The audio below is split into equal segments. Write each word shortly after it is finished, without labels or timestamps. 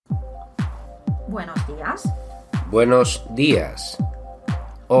Buenos días. Buenos días.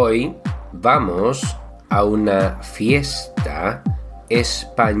 Hoy vamos a una fiesta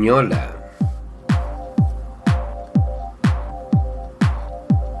española.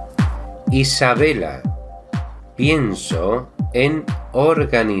 Isabela, pienso en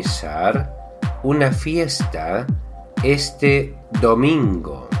organizar una fiesta este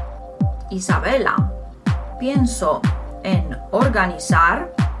domingo. Isabela, pienso en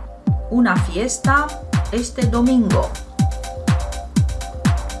organizar una fiesta este domingo.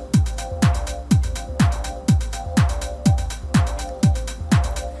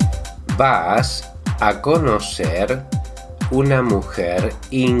 Vas a conocer una mujer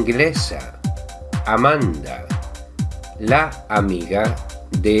inglesa, Amanda, la amiga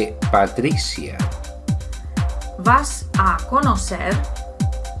de Patricia. Vas a conocer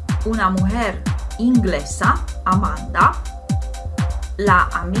una mujer inglesa, Amanda, la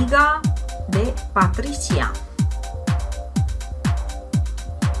amiga de Patricia.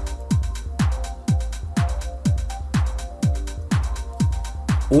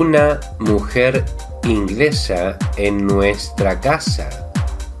 Una mujer inglesa en nuestra casa.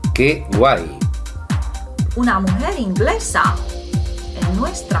 ¡Qué guay! Una mujer inglesa en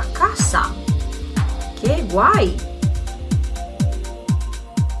nuestra casa. ¡Qué guay!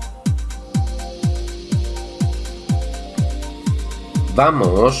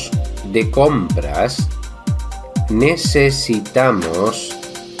 Vamos de compras. Necesitamos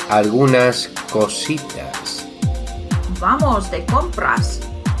algunas cositas. Vamos de compras.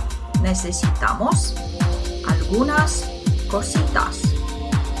 Necesitamos algunas cositas.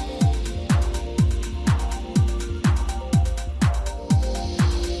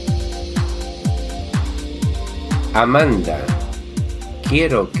 Amanda,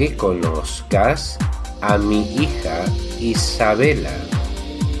 quiero que conozcas a mi hija Isabela.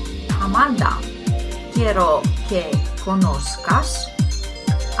 Amanda, quiero que conozcas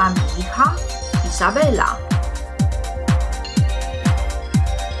a mi hija Isabela.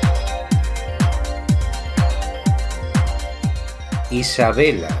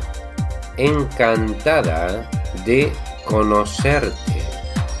 Isabela, encantada de conocerte.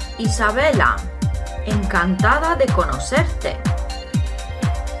 Isabela, encantada de conocerte.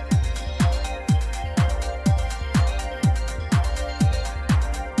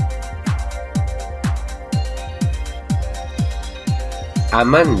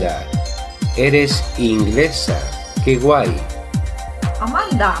 Amanda, eres inglesa. ¡Qué guay!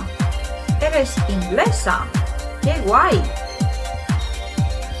 Amanda, eres inglesa. ¡Qué guay!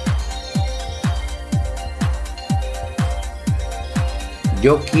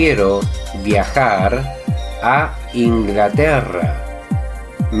 Yo quiero viajar a Inglaterra.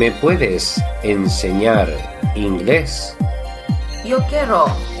 ¿Me puedes enseñar inglés? Yo quiero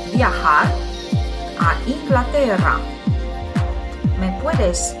viajar a Inglaterra. ¿Me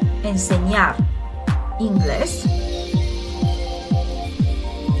puedes enseñar inglés?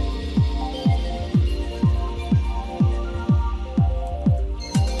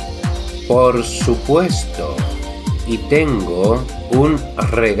 Por supuesto. Y tengo un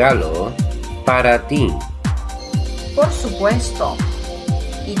regalo para ti. Por supuesto.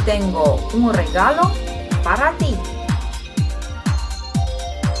 Y tengo un regalo para ti.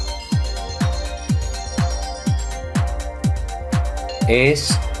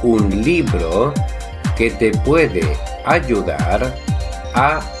 Es un libro que te puede ayudar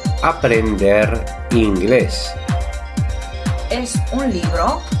a aprender inglés. Es un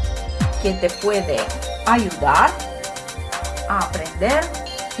libro que te puede ayudar a aprender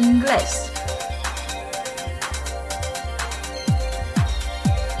inglés.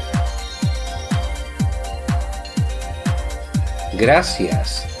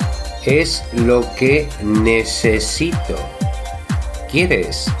 Gracias. Es lo que necesito.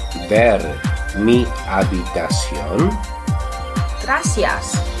 ¿Quieres ver mi habitación?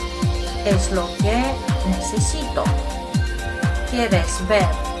 Gracias. Es lo que necesito. ¿Quieres ver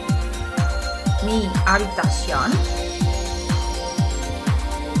mi habitación?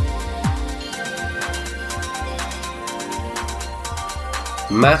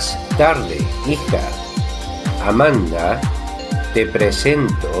 Más tarde, hija. Amanda, te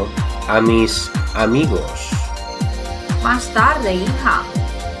presento a mis amigos. Más tarde, hija.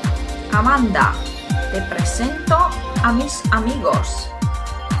 Amanda, te presento a mis amigos.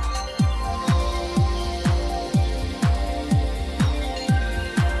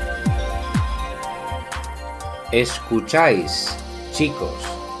 Escucháis, chicos.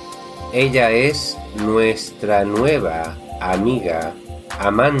 Ella es nuestra nueva amiga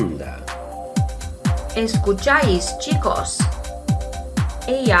Amanda. Escucháis, chicos.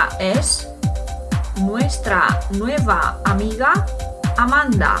 Ella es nuestra nueva amiga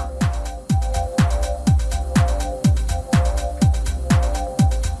Amanda.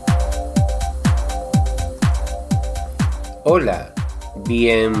 Hola,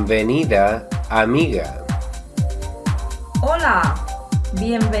 bienvenida, amiga. Hola,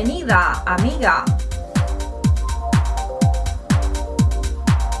 bienvenida, amiga.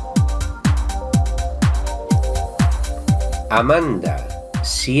 Amanda,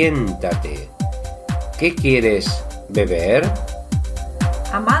 siéntate. ¿Qué quieres beber?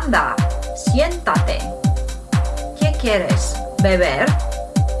 Amanda, siéntate. ¿Qué quieres beber?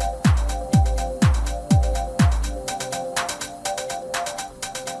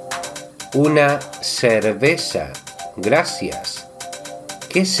 Una cerveza, gracias.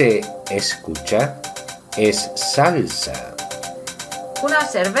 ¿Qué se escucha? Es salsa. Una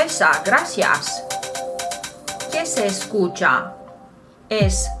cerveza, gracias. ¿Qué se escucha?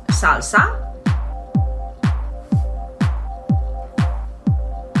 ¿Es salsa?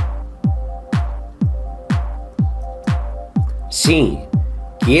 Sí,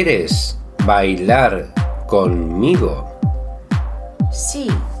 ¿quieres bailar conmigo? Sí.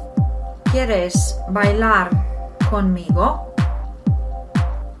 ¿Quieres bailar conmigo?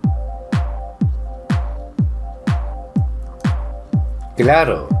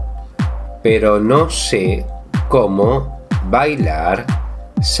 Claro, pero no sé cómo bailar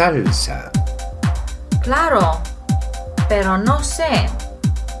salsa. Claro, pero no sé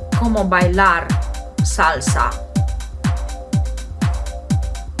cómo bailar salsa.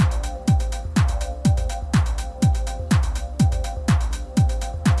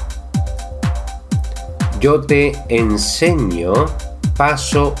 Yo te enseño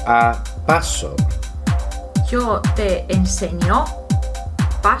paso a paso. Yo te enseño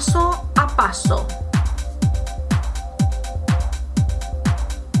paso a paso.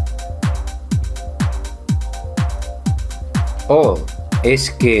 Oh, es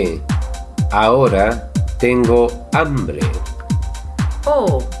que ahora tengo hambre.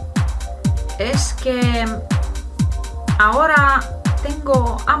 Oh, es que ahora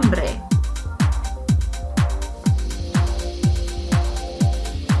tengo hambre.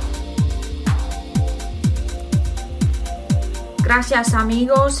 Gracias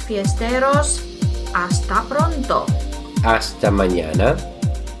amigos fiesteros. Hasta pronto. Hasta mañana.